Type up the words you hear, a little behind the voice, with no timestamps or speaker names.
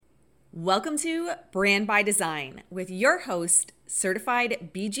Welcome to Brand by Design with your host,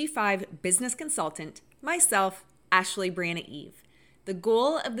 certified BG5 business consultant, myself, Ashley Brianna Eve. The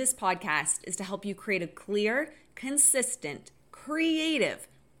goal of this podcast is to help you create a clear, consistent, creative,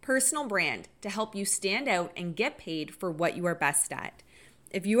 personal brand to help you stand out and get paid for what you are best at.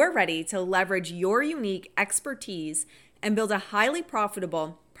 If you are ready to leverage your unique expertise and build a highly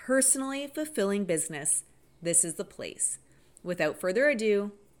profitable, personally fulfilling business, this is the place. Without further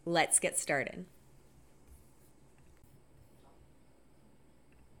ado, let's get started.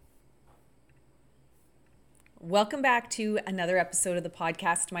 Welcome back to another episode of the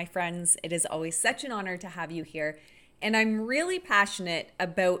podcast, my friends. It is always such an honor to have you here. And I'm really passionate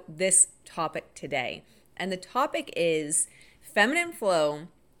about this topic today. And the topic is feminine flow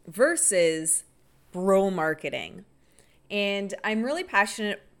versus bro marketing. And I'm really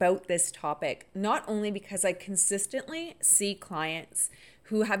passionate about this topic, not only because I consistently see clients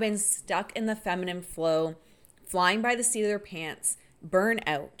who have been stuck in the feminine flow, flying by the seat of their pants, burn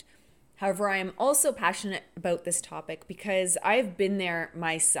out. However, I am also passionate about this topic because I've been there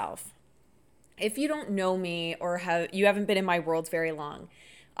myself. If you don't know me or you haven't been in my world very long,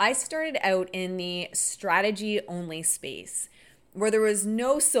 I started out in the strategy only space where there was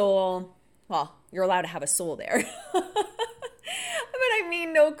no soul. Well, you're allowed to have a soul there. But I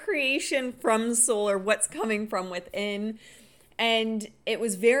mean no creation from soul or what's coming from within. And it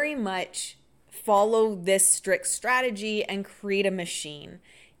was very much follow this strict strategy and create a machine.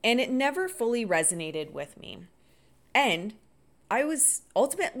 And it never fully resonated with me. And I was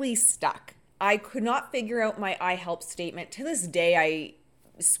ultimately stuck. I could not figure out my I help statement. To this day, I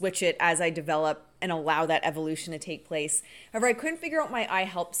switch it as I develop and allow that evolution to take place. However, I couldn't figure out my I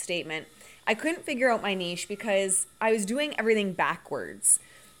help statement. I couldn't figure out my niche because I was doing everything backwards.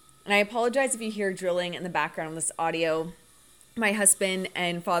 And I apologize if you hear drilling in the background of this audio. My husband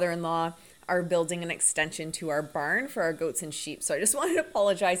and father-in-law are building an extension to our barn for our goats and sheep. So I just wanted to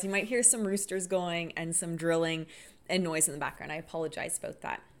apologize. You might hear some roosters going and some drilling and noise in the background. I apologize about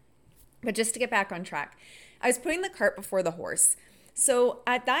that. But just to get back on track, I was putting the cart before the horse. So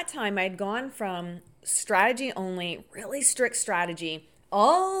at that time, I had gone from strategy only, really strict strategy,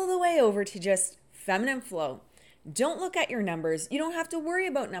 all the way over to just feminine flow. Don't look at your numbers. You don't have to worry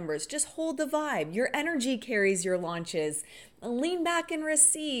about numbers. Just hold the vibe. Your energy carries your launches. Lean back and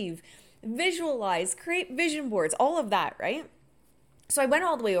receive. Visualize, create vision boards, all of that, right? So I went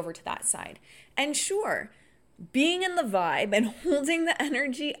all the way over to that side. And sure, being in the vibe and holding the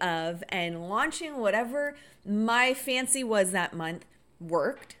energy of and launching whatever my fancy was that month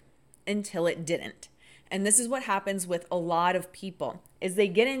worked until it didn't. And this is what happens with a lot of people is they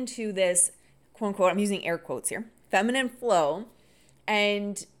get into this quote unquote, I'm using air quotes here, feminine flow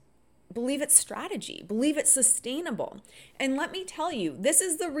and believe it's strategy, believe it's sustainable. And let me tell you, this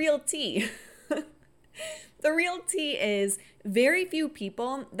is the real tea. The real tea is very few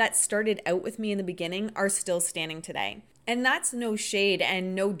people that started out with me in the beginning are still standing today. And that's no shade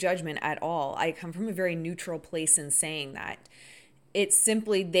and no judgment at all. I come from a very neutral place in saying that. It's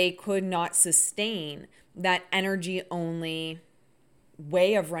simply they could not sustain that energy only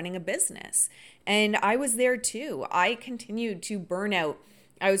way of running a business. And I was there too. I continued to burn out.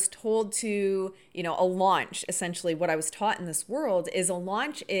 I was told to, a launch, essentially what I was taught in this world is a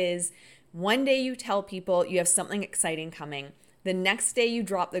launch is one day you tell people you have something exciting coming. The next day you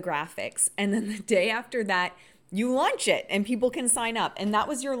drop the graphics. And then the day after that, you launch it and people can sign up. And that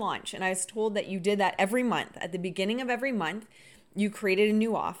was your launch. And I was told that you did that every month. At the beginning of every month, you created a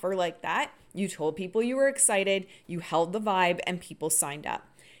new offer like that. You told people you were excited. You held the vibe and people signed up.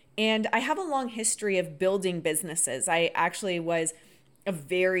 And I have a long history of building businesses. I actually was a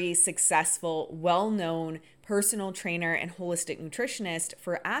very successful, well-known personal trainer and holistic nutritionist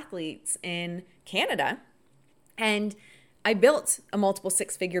for athletes in Canada. And I built a multiple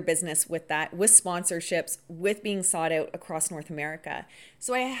six-figure business with that, with sponsorships, with being sought out across North America.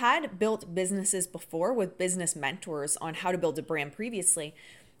 So I had built businesses before with business mentors on how to build a brand previously.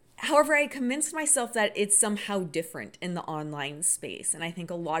 However, I convinced myself that it's somehow different in the online space. And I think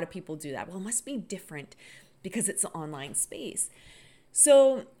a lot of people do that. Well, it must be different because it's an online space.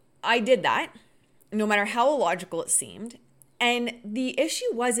 So I did that, no matter how illogical it seemed. And the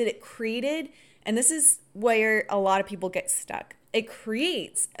issue was that it created, and this is where a lot of people get stuck, it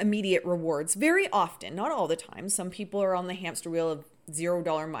creates immediate rewards very often, not all the time. Some people are on the hamster wheel of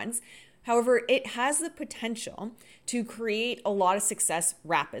 $0 months. However, it has the potential to create a lot of success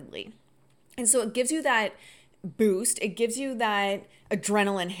rapidly. And so it gives you that boost. It gives you that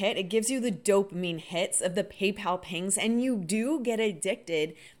adrenaline hit. It gives you the dopamine hits of the PayPal pings. And you do get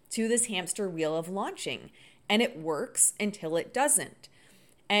addicted to this hamster wheel of launching. And it works until it doesn't.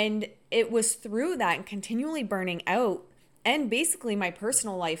 And it was through that and continually burning out and basically my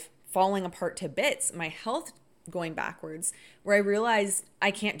personal life falling apart to bits, my health going backwards, where I realized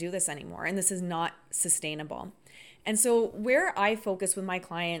I can't do this anymore and this is not sustainable. And so where I focus with my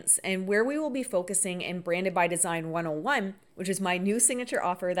clients and where we will be focusing in Branded by Design 101, which is my new signature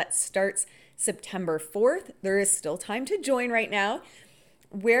offer that starts September 4th. There is still time to join right now.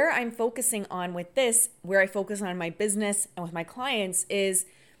 Where I'm focusing on with this, where I focus on my business and with my clients is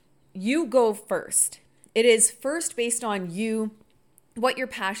you go first. It is first based on you, what you're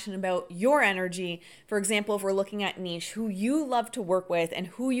passionate about, your energy. For example, if we're looking at niche, who you love to work with and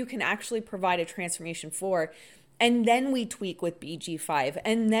who you can actually provide a transformation for. And then we tweak with BG5,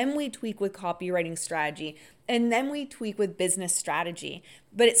 and then we tweak with copywriting strategy, and then we tweak with business strategy.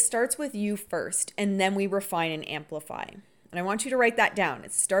 But it starts with you first, and then we refine and amplify. And I want you to write that down.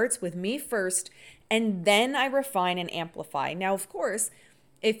 It starts with me first, and then I refine and amplify. Now, of course,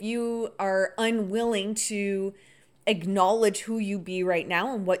 if you are unwilling to acknowledge who you be right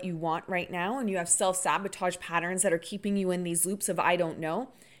now and what you want right now, and you have self-sabotage patterns that are keeping you in these loops of I don't know,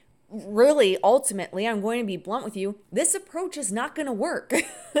 really, ultimately, I'm going to be blunt with you, this approach is not going to work.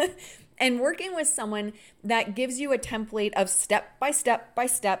 And working with someone that gives you a template of step by step by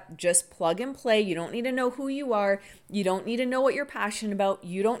step, just plug and play. You don't need to know who you are. You don't need to know what you're passionate about.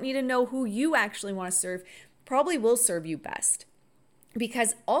 You don't need to know who you actually want to serve. Probably will serve you best.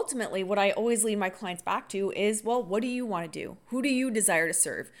 Because ultimately, what I always lead my clients back to is, well, what do you want to do? Who do you desire to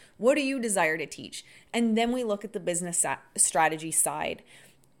serve? What do you desire to teach? And then we look at the business strategy side.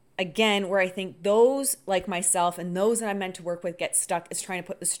 Again, where I think those like myself and those that I'm meant to work with get stuck is trying to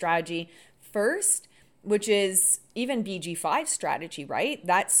put the strategy first, which is even BG5 strategy, right?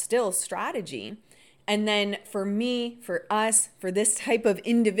 That's still strategy. And then for me, for us, for this type of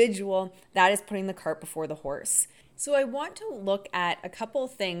individual, that is putting the cart before the horse. So I want to look at a couple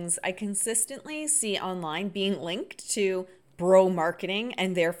of things I consistently see online being linked to bro marketing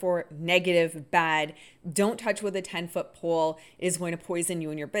and therefore negative, bad, don't touch with a 10-foot pole is going to poison you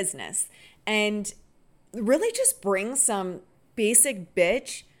and your business. And really just bring some basic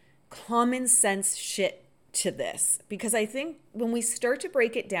bitch, common sense shit to this. Because I think when we start to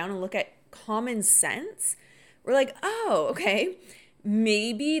break it down and look at common sense, we're like, oh, okay,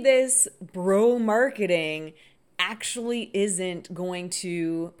 maybe this bro marketing actually isn't going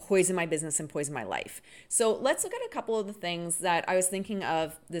to poison my business and poison my life. So let's look at a couple of the things that I was thinking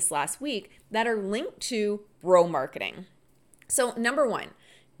of this last week that are linked to bro marketing. So number one,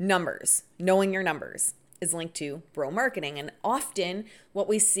 numbers, knowing your numbers is linked to bro marketing. And often what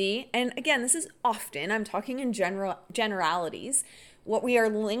we see, and again, this is often, I'm talking in generalities, what we are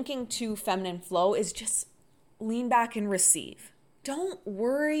linking to feminine flow is just lean back and receive. Don't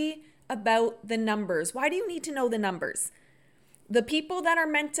worry about the numbers. Why do you need to know the numbers? The people that are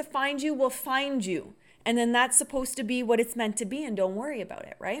meant to find you will find you. And then that's supposed to be what it's meant to be, and don't worry about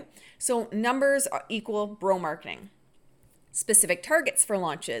it, right? So numbers are equal bro marketing. Specific targets for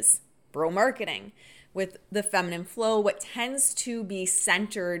launches, bro marketing. With the feminine flow, what tends to be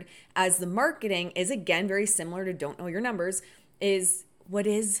centered as the marketing is, again, very similar to don't know your numbers, is what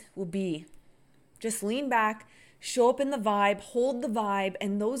is will be. Just lean back, show up in the vibe, hold the vibe,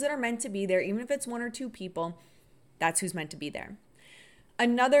 and those that are meant to be there, even if it's one or two people, that's who's meant to be there.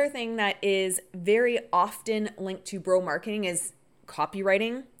 Another thing that is very often linked to bro marketing is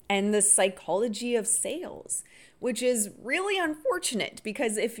copywriting and the psychology of sales, which is really unfortunate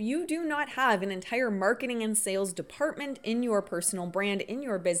because if you do not have an entire marketing and sales department in your personal brand, in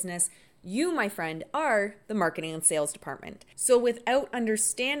your business, you, my friend, are the marketing and sales department. So without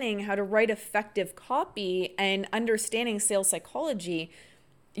understanding how to write effective copy and understanding sales psychology,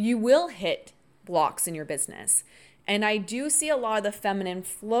 you will hit blocks in your business. And I do see a lot of the feminine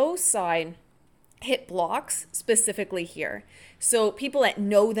flow side hit blocks specifically here. So people that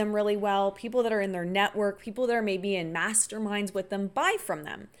know them really well, people that are in their network, people that are maybe in masterminds with them, buy from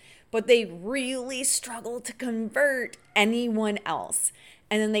them. But they really struggle to convert anyone else.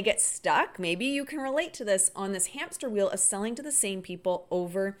 And then they get stuck. Maybe you can relate to this on this hamster wheel of selling to the same people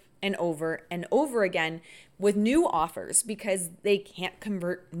over and over and over again with new offers because they can't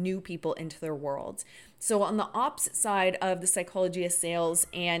convert new people into their world. So on the opposite side of the psychology of sales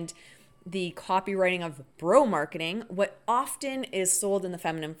and the copywriting of bro marketing, what often is sold in the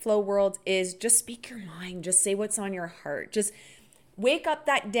feminine flow world is just speak your mind, just say what's on your heart. Just wake up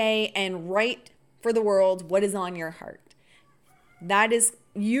that day and write for the world what is on your heart. That is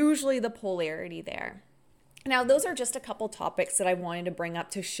usually the polarity there. Now, those are just a couple topics that I wanted to bring up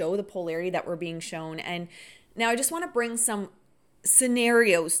to show the polarity that we're being shown. And now I just want to bring some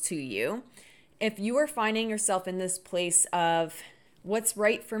scenarios to you. If you are finding yourself in this place of what's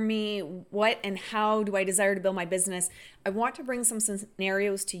right for me, what and how do I desire to build my business. I want to bring some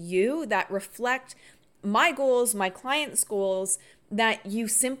scenarios to you that reflect my goals, my clients' goals, that you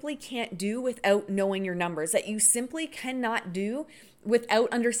simply can't do without knowing your numbers, that you simply cannot do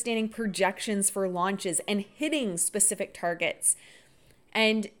without understanding projections for launches and hitting specific targets.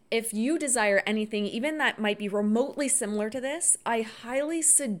 And if you desire anything, even that might be remotely similar to this, I highly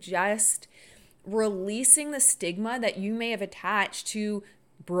suggest releasing the stigma that you may have attached to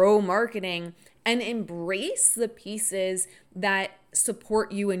bro marketing and embrace the pieces that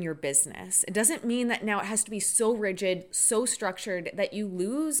support you in your business. It doesn't mean that now it has to be so rigid, so structured that you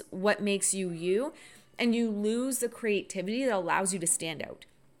lose what makes you you and you lose the creativity that allows you to stand out.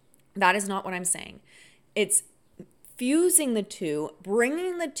 That is not what I'm saying. It's fusing the two,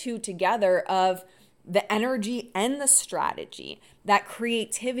 bringing the two together of the energy and the strategy, that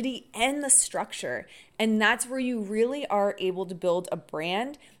creativity and the structure. And that's where you really are able to build a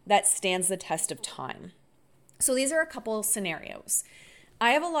brand that stands the test of time. So these are a couple of scenarios.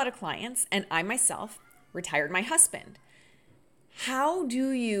 I have a lot of clients, and I myself retired my husband. How do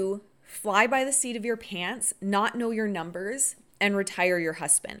you fly by the seat of your pants, not know your numbers, and retire your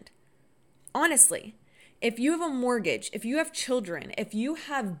husband? Honestly, if you have a mortgage, if you have children, if you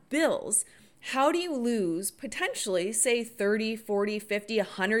have bills, how do you lose potentially, say, $30,000, $40,000,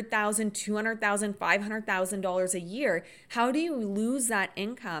 $50,000, $100,000, $200,000, $500,000 a year? How do you lose that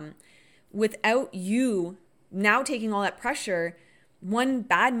income without you now taking all that pressure one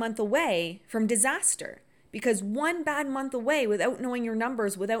bad month away from disaster? Because one bad month away without knowing your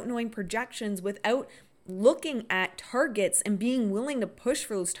numbers, without knowing projections, without looking at targets and being willing to push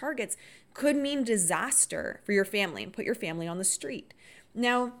for those targets could mean disaster for your family and put your family on the street.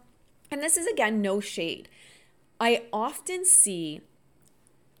 Now, and this is, again, no shade. I often see,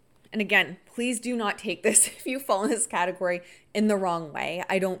 and again, please do not take this if you fall in this category in the wrong way.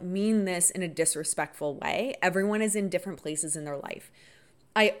 I don't mean this in a disrespectful way. Everyone is in different places in their life.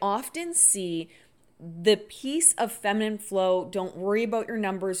 I often see the piece of feminine flow, don't worry about your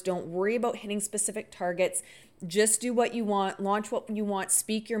numbers, don't worry about hitting specific targets, just do what you want, launch what you want,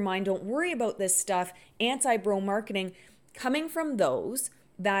 speak your mind, don't worry about this stuff, anti-bro marketing, coming from those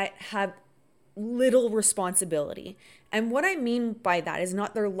that have little responsibility. And what I mean by that is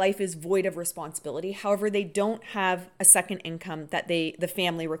not their life is void of responsibility. However, they don't have a second income that the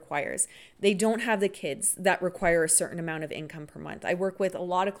family requires. They don't have the kids that require a certain amount of income per month. I work with a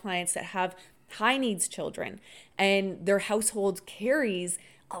lot of clients that have high needs children and their household carries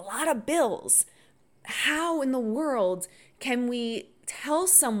a lot of bills. How in the world can we tell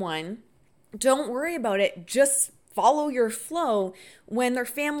someone, don't worry about it, just follow your flow, when their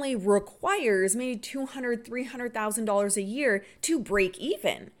family requires maybe $200,000, $300,000 a year to break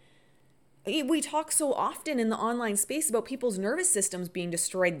even? We talk so often in the online space about people's nervous systems being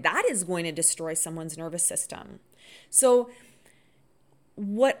destroyed. That is going to destroy someone's nervous system. So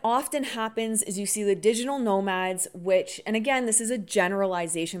what often happens is you see the digital nomads, which, and again, this is a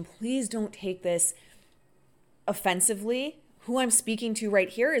generalization. Please don't take this offensively. Who I'm speaking to right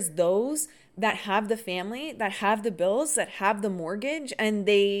here is those that have the family, that have the bills, that have the mortgage, and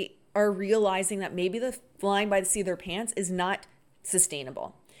they are realizing that maybe the flying by the seat of their pants is not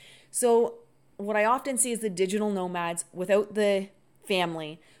sustainable. So what I often see is the digital nomads without the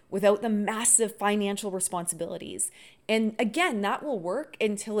family, without the massive financial responsibilities. And again, that will work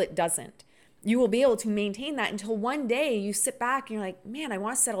until it doesn't. You will be able to maintain that until one day you sit back and you're like, man, I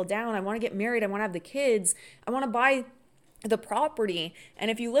want to settle down. I want to get married. I want to have the kids. I want to buy the property. And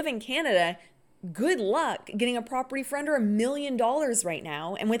if you live in Canada, good luck getting a property for under $1 million right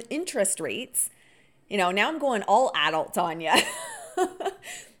now. And with interest rates, now I'm going all adult on you.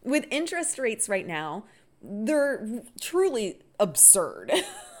 With interest rates right now, they're truly absurd.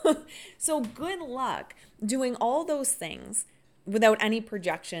 So good luck doing all those things without any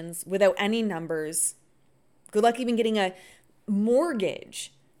projections, without any numbers. Good luck even getting a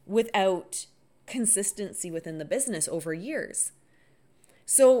mortgage without consistency within the business over years.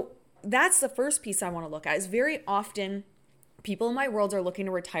 So that's the first piece I want to look at. Is very often people in my world are looking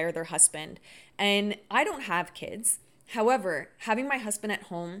to retire their husband. And I don't have kids. However, having my husband at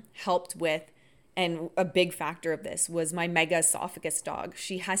home helped with, and a big factor of this was my mega esophagus dog.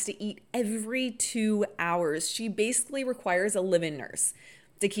 She has to eat every 2 hours. She basically requires a live-in nurse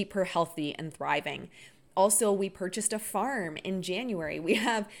to keep her healthy and thriving. Also, we purchased a farm in January. We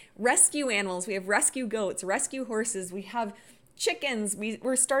have rescue animals. We have rescue goats, rescue horses. We have chickens.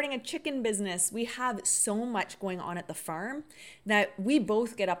 We're starting a chicken business. We have so much going on at the farm that we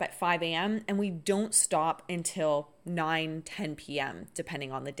both get up at 5 a.m. and we don't stop until 9, 10 p.m.,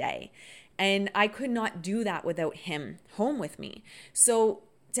 depending on the day. And I could not do that without him home with me. So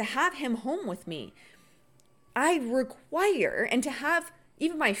to have him home with me, I require, and to have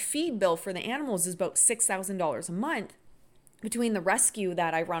even my feed bill for the animals is about $6,000 a month between the rescue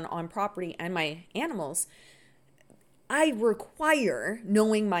that I run on property and my animals. I require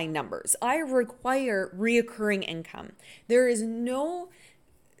knowing my numbers. I require reoccurring income. There is no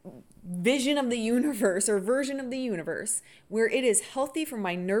vision of the universe or version of the universe where it is healthy for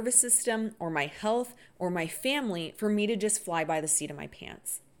my nervous system or my health or my family for me to just fly by the seat of my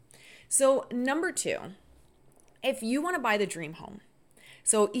pants. So number 2, if you want to buy the dream home,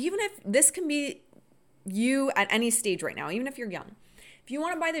 so even if this can be you at any stage right now, even if you're young, if you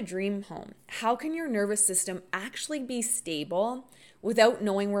want to buy the dream home, how can your nervous system actually be stable without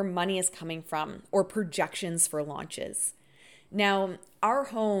knowing where money is coming from or projections for launches? Now, our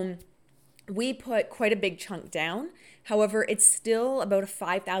home, we put quite a big chunk down. However, it's still about a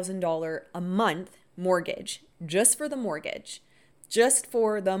 $5,000 a month mortgage, just for the mortgage. Just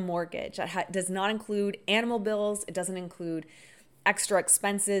for the mortgage. That does not include animal bills. It doesn't include extra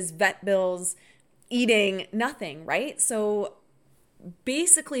expenses, vet bills, eating, nothing, right? So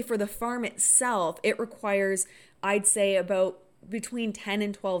basically for the farm itself, it requires, I'd say, about between 10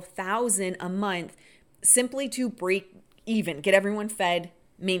 and 12,000 a month simply to break even, get everyone fed,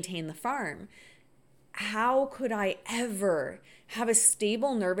 maintain the farm. How could I ever have a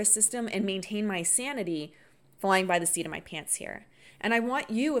stable nervous system and maintain my sanity flying by the seat of my pants here? And I want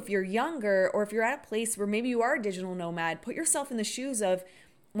you, if you're younger or if you're at a place where maybe you are a digital nomad, put yourself in the shoes of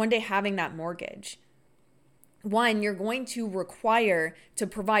one day having that mortgage. One, you're going to require to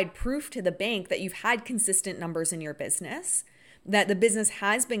provide proof to the bank that you've had consistent numbers in your business, that the business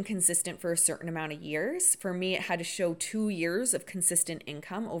has been consistent for a certain amount of years. For me, it had to show 2 years of consistent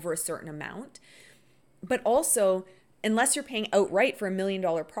income over a certain amount. But also, unless you're paying outright for $1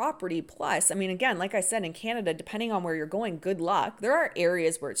 million property plus, I mean, again, like I said, in Canada, depending on where you're going, good luck. There are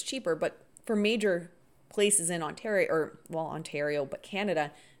areas where it's cheaper, but for major places in Ontario, but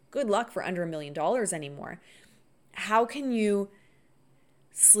Canada, good luck for under $1 million anymore. How can you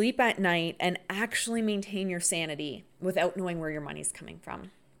sleep at night and actually maintain your sanity without knowing where your money's coming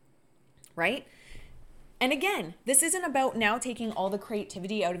from, right? And again, this isn't about now taking all the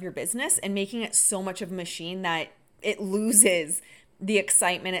creativity out of your business and making it so much of a machine that it loses the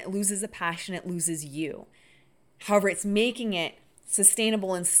excitement, it loses the passion, it loses you. However, it's making it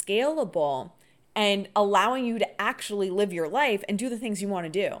sustainable and scalable and allowing you to actually live your life and do the things you want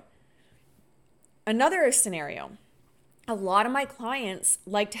to do. Another scenario, a lot of my clients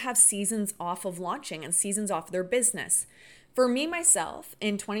like to have seasons off of launching and seasons off of their business. For me, myself,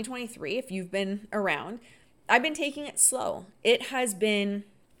 in 2023, if you've been around, I've been taking it slow. It has been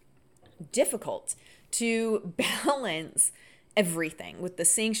difficult to balance everything with the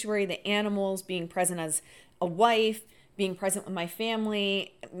sanctuary, the animals, being present as a wife, being present with my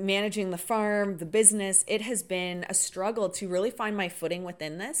family, managing the farm, the business. It has been a struggle to really find my footing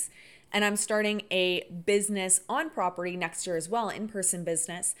within this. And I'm starting a business on property next year as well, in-person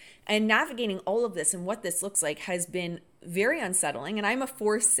business. And navigating all of this and what this looks like has been very unsettling. And I'm a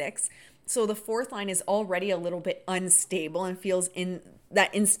 4/6, so the fourth line is already a little bit unstable and feels in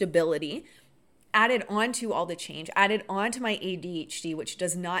that instability. Added on to all the change, added on to my ADHD, which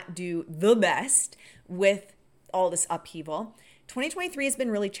does not do the best with all this upheaval. 2023 has been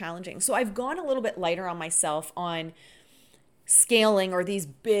really challenging. So I've gone a little bit lighter on myself on scaling or these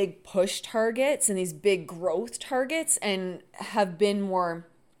big push targets and these big growth targets, and have been more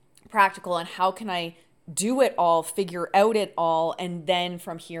practical on how can I do it all, figure out it all, and then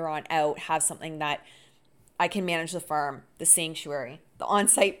from here on out have something that I can manage the farm, the sanctuary, the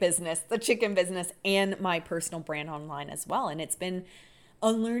on-site business, the chicken business, and my personal brand online as well. And it's been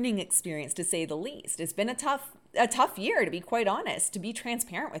a learning experience, to say the least. It's been a tough year, to be quite honest, to be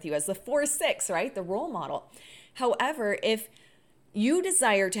transparent with you as the 4/6, right? The role model. However, if you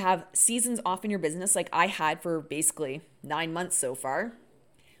desire to have seasons off in your business like I had for basically 9 months so far,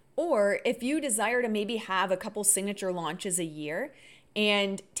 or if you desire to maybe have a couple signature launches a year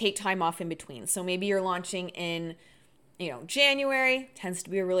and take time off in between. So maybe you're launching in, January tends to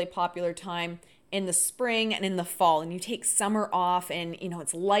be a really popular time, in the spring and in the fall, and you take summer off and,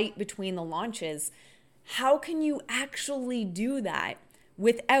 it's light between the launches. How can you actually do that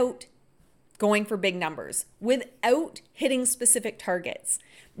without going for big numbers, without hitting specific targets?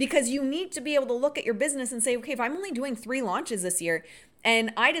 Because you need to be able to look at your business and say, okay, if I'm only doing 3 launches this year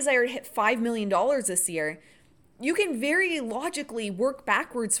and I desire to hit $5 million this year, you can very logically work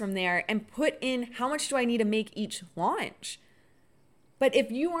backwards from there and put in how much do I need to make each launch. But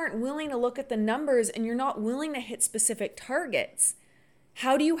if you aren't willing to look at the numbers and you're not willing to hit specific targets,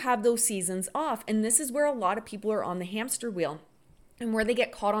 How do you have those seasons off? And this is where a lot of people are on the hamster wheel and where they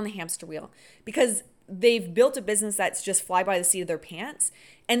get caught on the hamster wheel because they've built a business that's just fly by the seat of their pants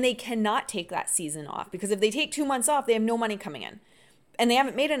and they cannot take that season off because if they take 2 months off, they have no money coming in and they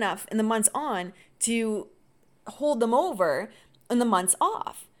haven't made enough in the months on to hold them over in the months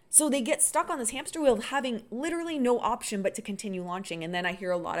off. So they get stuck on this hamster wheel having literally no option but to continue launching. And then I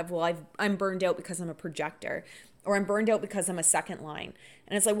hear a lot of, well, I'm burned out because I'm a projector or I'm burned out because I'm a second line.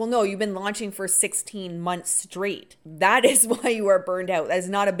 And it's like, well, no, you've been launching for 16 months straight. That is why you are burned out. That is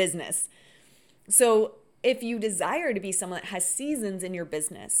not a business. So if you desire to be someone that has seasons in your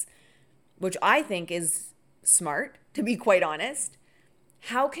business, which I think is smart, to be quite honest,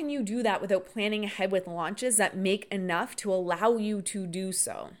 how can you do that without planning ahead with launches that make enough to allow you to do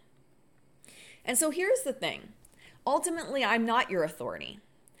so? And so here's the thing. Ultimately, I'm not your authority.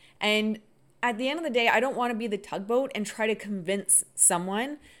 And at the end of the day, I don't want to be the tugboat and try to convince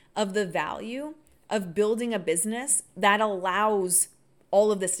someone of the value of building a business that allows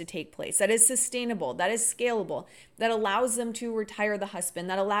all of this to take place, that is sustainable, that is scalable, that allows them to retire the husband,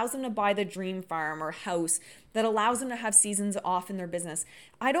 that allows them to buy the dream farm or house, that allows them to have seasons off in their business.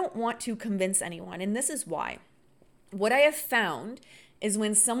 I don't want to convince anyone, and this is why. What I have found is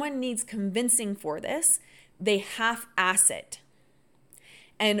when someone needs convincing for this, they half-ass it.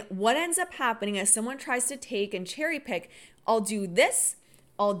 And what ends up happening is someone tries to take and cherry pick, I'll do this,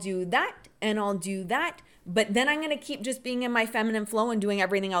 I'll do that, and I'll do that, but then I'm going to keep just being in my feminine flow and doing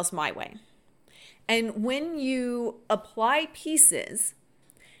everything else my way. And when you apply pieces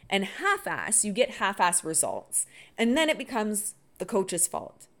and half-ass, you get half-ass results. And then it becomes the coach's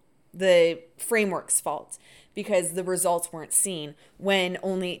fault, the framework's fault, because the results weren't seen when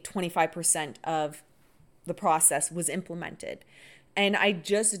only 25% of the process was implemented. And I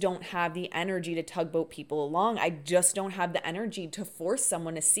just don't have the energy to tugboat people along. I just don't have the energy to force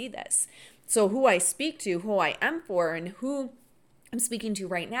someone to see this. So who I speak to, who I am for, and who I'm speaking to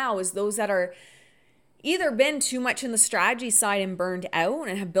right now is those that are either been too much in the strategy side and burned out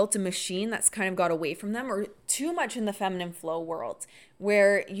and have built a machine that's kind of got away from them, or too much in the feminine flow world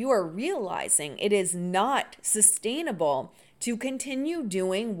where you are realizing it is not sustainable to continue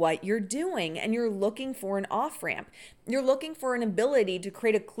doing what you're doing and you're looking for an off-ramp. You're looking for an ability to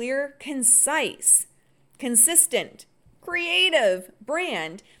create a clear, concise, consistent, creative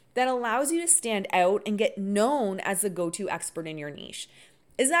brand that allows you to stand out and get known as the go-to expert in your niche.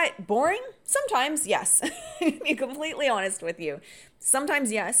 Is that boring? Sometimes, yes. To be completely honest with you.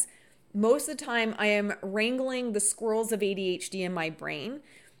 Sometimes, yes. Most of the time, I am wrangling the squirrels of ADHD in my brain,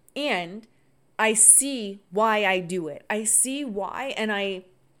 and I see why I do it. I see why, and I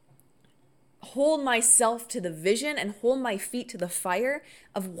hold myself to the vision and hold my feet to the fire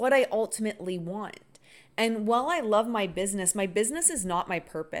of what I ultimately want. And while I love my business is not my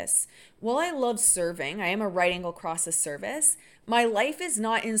purpose. While I love serving, I am a right angle cross of service, my life is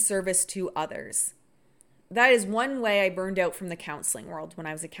not in service to others. That is one way I burned out from the counseling world when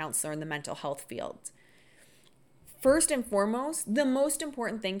I was a counselor in the mental health field. First and foremost, the most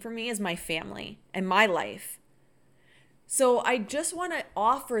important thing for me is my family and my life. So I just want to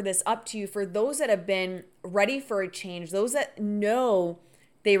offer this up to you for those that have been ready for a change, those that know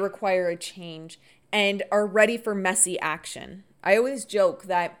they require a change and are ready for messy action. I always joke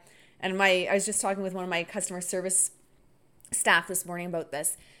that, and I was just talking with one of my customer service staff this morning about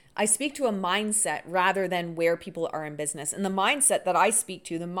this. I speak to a mindset rather than where people are in business. And the mindset that I speak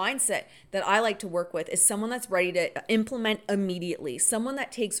to, the mindset that I like to work with is someone that's ready to implement immediately, someone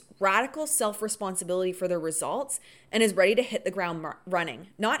that takes radical self-responsibility for their results and is ready to hit the ground running,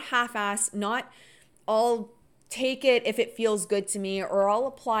 not half-assed, not I'll take it if it feels good to me, or I'll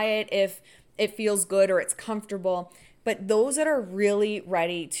apply it if it feels good or it's comfortable. But those that are really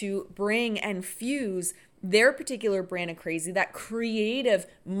ready to bring and fuse their particular brand of crazy, that creative,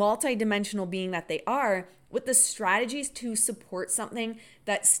 multidimensional being that they are, with the strategies to support something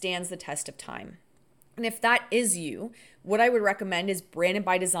that stands the test of time. And if that is you, what I would recommend is Branded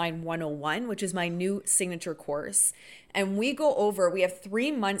by Design 101, which is my new signature course. And we have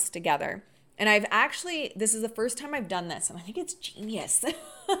 3 months together. And this is the first time I've done this, and I think it's genius.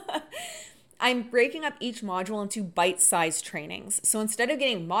 I'm breaking up each module into bite-sized trainings. So instead of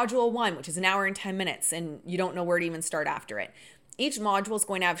getting module 1, which is an hour and 10 minutes, and you don't know where to even start after it, each module is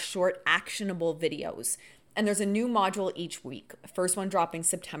going to have short, actionable videos. And there's a new module each week. First one dropping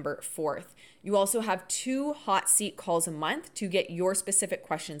September 4th. You also have 2 hot seat calls a month to get your specific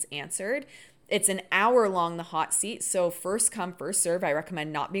questions answered. It's an hour long, the hot seat. So first come, first serve. I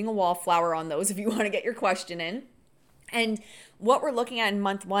recommend not being a wallflower on those if you want to get your question in. And what we're looking at in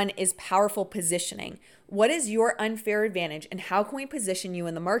month 1 is powerful positioning. What is your unfair advantage and how can we position you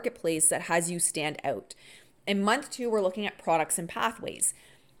in the marketplace that has you stand out? In month 2, we're looking at products and pathways.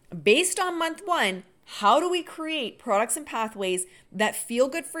 Based on month 1, how do we create products and pathways that feel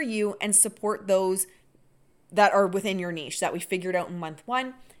good for you and support those that are within your niche that we figured out in month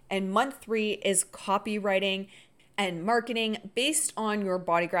 1? And month 3 is copywriting and marketing based on your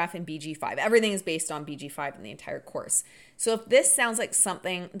body graph and BG5. Everything is based on BG5 in the entire course. So if this sounds like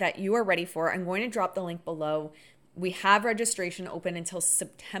something that you are ready for, I'm going to drop the link below. We have registration open until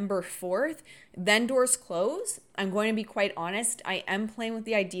September 4th. Then doors close. I'm going to be quite honest. I am playing with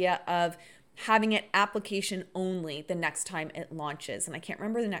the idea of having it application only the next time it launches. And I can't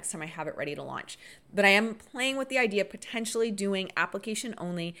remember the next time I have it ready to launch. But I am playing with the idea of potentially doing application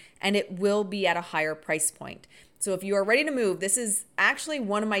only, and it will be at a higher price point. So if you are ready to move, this is actually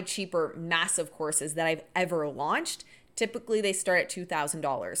one of my cheaper massive courses that I've ever launched. Typically they start at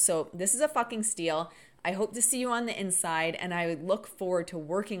 $2,000. So this is a fucking steal. I hope to see you on the inside, and I look forward to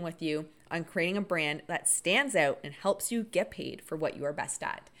working with you on creating a brand that stands out and helps you get paid for what you are best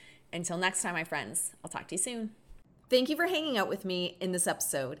at. Until next time, my friends, I'll talk to you soon. Thank you for hanging out with me in this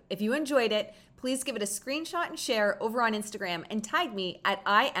episode. If you enjoyed it, please give it a screenshot and share over on Instagram and tag me at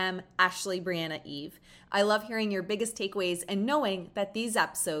I am Ashley Brianna Eve. I love hearing your biggest takeaways and knowing that these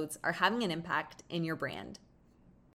episodes are having an impact in your brand.